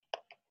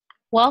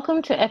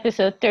Welcome to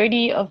episode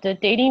 30 of the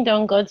Dating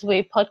Down God's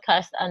Way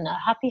podcast and a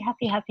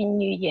happy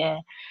new year.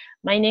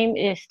 My name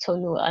is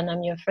Tolu and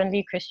I'm your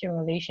friendly Christian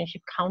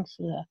relationship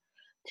counselor.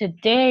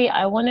 Today,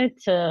 I wanted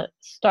to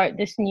start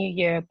this new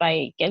year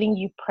by getting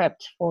you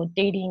prepped for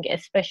dating,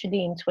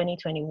 especially in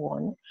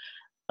 2021,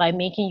 by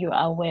making you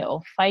aware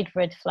of 5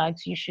 red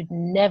flags you should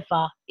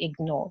never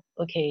ignore.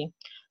 Okay,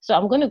 so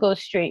I'm going to go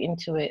straight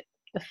into it.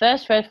 The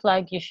first red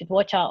flag you should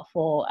watch out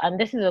for, and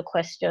this is a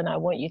question I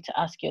want you to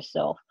ask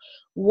yourself: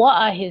 what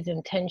are his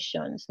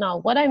intentions? Now,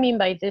 what I mean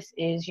by this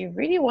is you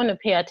really want to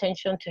pay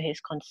attention to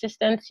his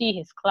consistency,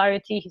 his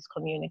clarity, his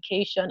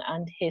communication,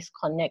 and his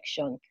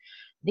connection.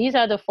 These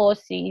are the 4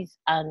 C's,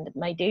 and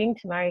my dating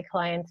to marry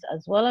clients,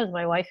 as well as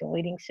my wife and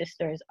waiting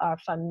sisters, are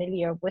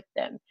familiar with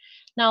them.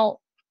 Now,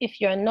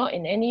 if you're not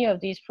in any of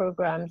these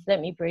programs, let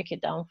me break it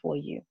down for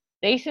you.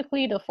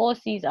 Basically, the 4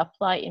 C's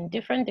apply in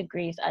different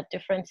degrees at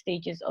different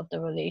stages of the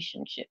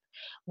relationship.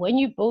 When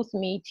you both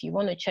meet, you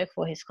want to check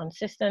for his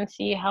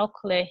consistency, how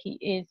clear he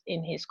is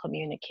in his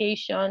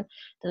communication,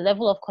 the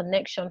level of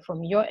connection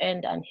from your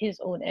end and his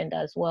own end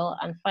as well.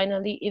 And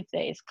finally, if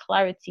there is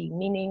clarity,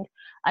 meaning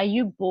are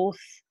you both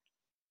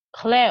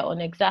clear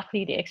on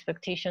exactly the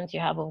expectations you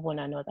have of one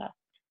another?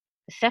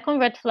 The second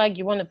red flag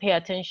you want to pay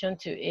attention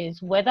to is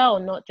whether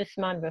or not this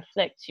man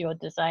reflects your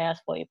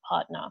desires for a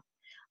partner.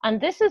 And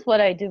this is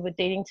what I do with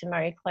dating to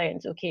marry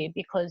clients, okay?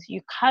 Because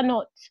you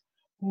cannot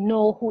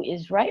know who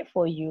is right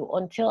for you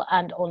until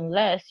and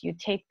unless you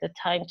take the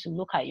time to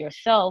look at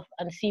yourself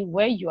and see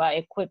where you are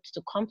equipped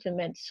to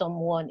complement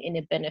someone in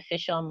a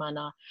beneficial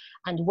manner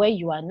and where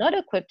you are not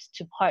equipped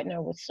to partner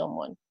with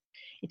someone.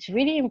 It's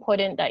really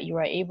important that you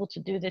are able to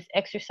do this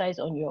exercise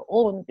on your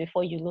own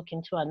before you look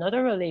into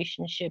another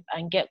relationship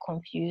and get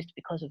confused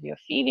because of your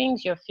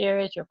feelings, your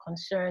fears, your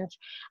concerns,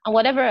 and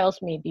whatever else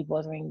may be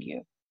bothering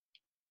you.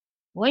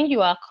 When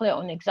you are clear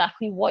on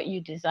exactly what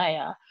you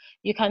desire,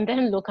 you can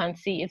then look and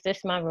see if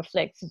this man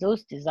reflects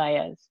those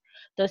desires.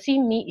 Does he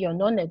meet your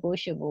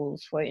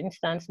non-negotiables? For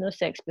instance, no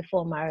sex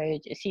before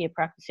marriage. Is he a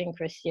practicing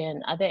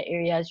Christian? Are there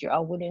areas you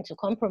are willing to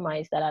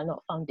compromise that are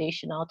not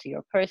foundational to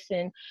your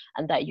person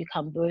and that you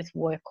can both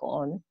work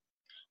on?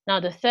 Now,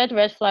 the third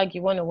red flag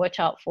you want to watch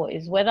out for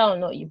is whether or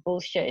not you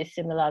both share a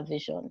similar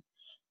vision.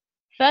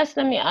 First,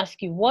 let me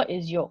ask you, what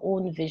is your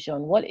own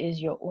vision? What is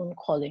your own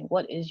calling?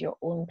 What is your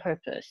own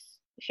purpose?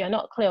 If you're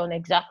not clear on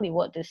exactly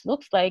what this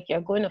looks like,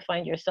 you're going to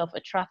find yourself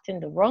attracting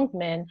the wrong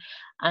men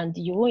and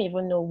you won't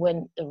even know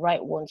when the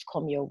right ones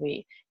come your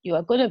way. You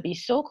are going to be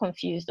so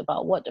confused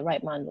about what the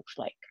right man looks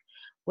like.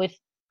 With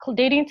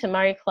dating to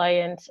marry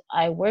clients,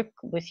 I work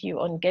with you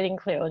on getting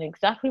clear on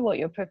exactly what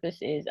your purpose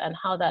is and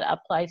how that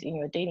applies in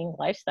your dating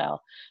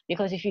lifestyle.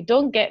 Because if you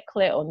don't get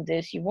clear on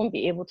this, you won't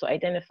be able to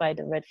identify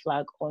the red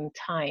flag on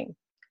time.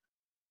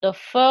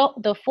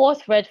 The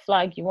fourth red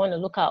flag you want to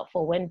look out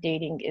for when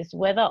dating is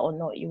whether or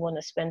not you want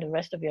to spend the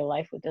rest of your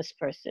life with this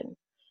person.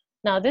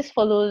 Now, this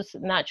follows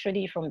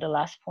naturally from the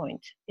last point.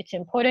 It's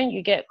important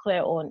you get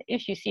clear on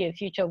if you see a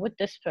future with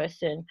this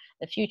person,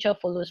 the future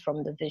follows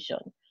from the vision.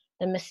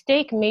 The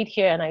mistake made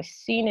here, and I've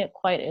seen it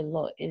quite a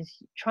lot, is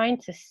trying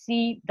to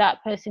see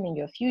that person in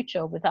your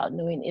future without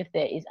knowing if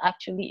there is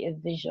actually a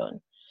vision.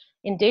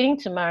 In dating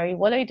to marry,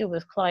 what I do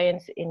with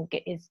clients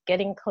is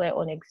getting clear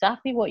on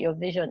exactly what your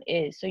vision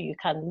is so you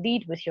can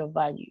lead with your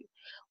value.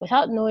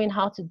 Without knowing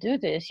how to do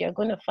this, you're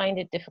going to find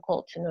it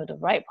difficult to know the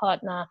right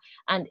partner.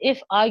 And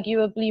if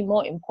arguably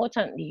more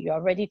importantly, you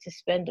are ready to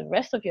spend the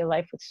rest of your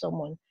life with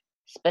someone,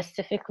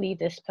 specifically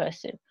this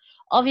person.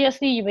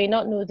 Obviously, you may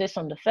not know this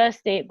on the first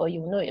date, but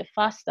you'll know it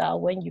faster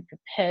when you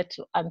prepare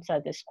to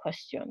answer this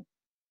question.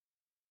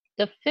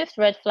 The fifth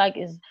red flag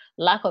is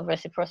lack of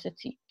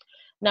reciprocity.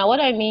 Now,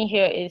 what I mean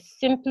here is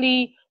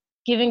simply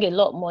giving a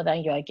lot more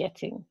than you are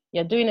getting.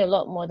 You're doing a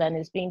lot more than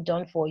is being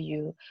done for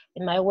you.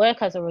 In my work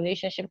as a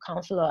relationship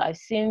counselor, I've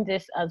seen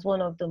this as one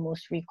of the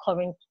most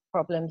recurring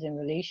problems in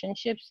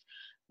relationships.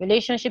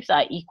 Relationships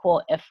are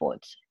equal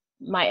efforts.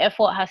 My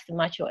effort has to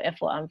match your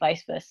effort and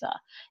vice versa.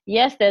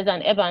 Yes, there's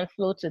an ebb and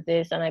flow to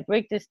this, and I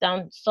break this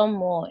down some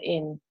more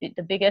in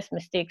the biggest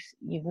mistakes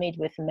you've made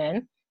with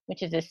men,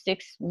 which is a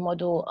 6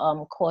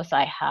 module course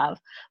I have.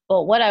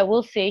 But what I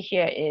will say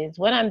here is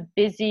when I'm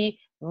busy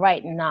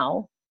right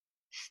now,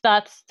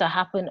 starts to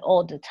happen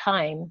all the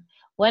time.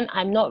 When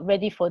I'm not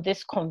ready for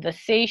this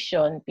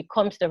conversation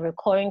becomes the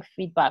recurring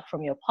feedback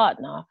from your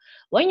partner.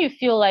 When you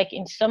feel like,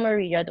 in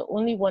summary, you're the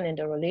only one in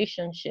the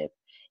relationship,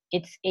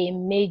 it's a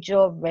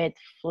major red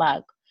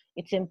flag.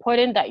 It's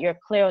important that you're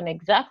clear on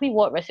exactly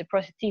what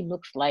reciprocity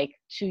looks like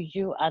to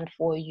you and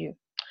for you.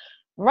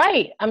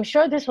 Right. I'm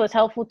sure this was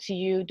helpful to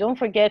you. Don't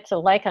forget to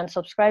like and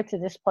subscribe to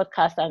this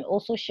podcast and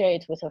also share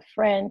it with a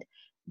friend.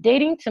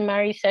 Dating to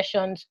marry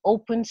sessions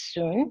open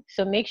soon.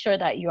 So make sure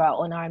that you are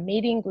on our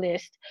mailing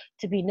list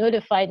to be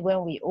notified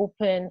when we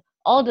open.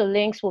 All the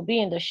links will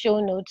be in the show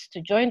notes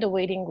to join the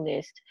waiting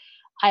list.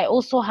 I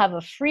also have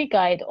a free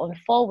guide on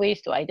 4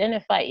 ways to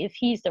identify if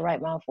he's the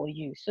right man for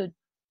you, so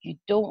you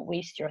don't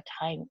waste your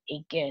time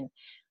again.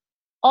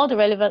 All the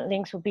relevant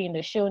links will be in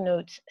the show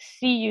notes.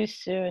 See you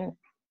soon.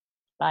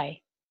 Bye.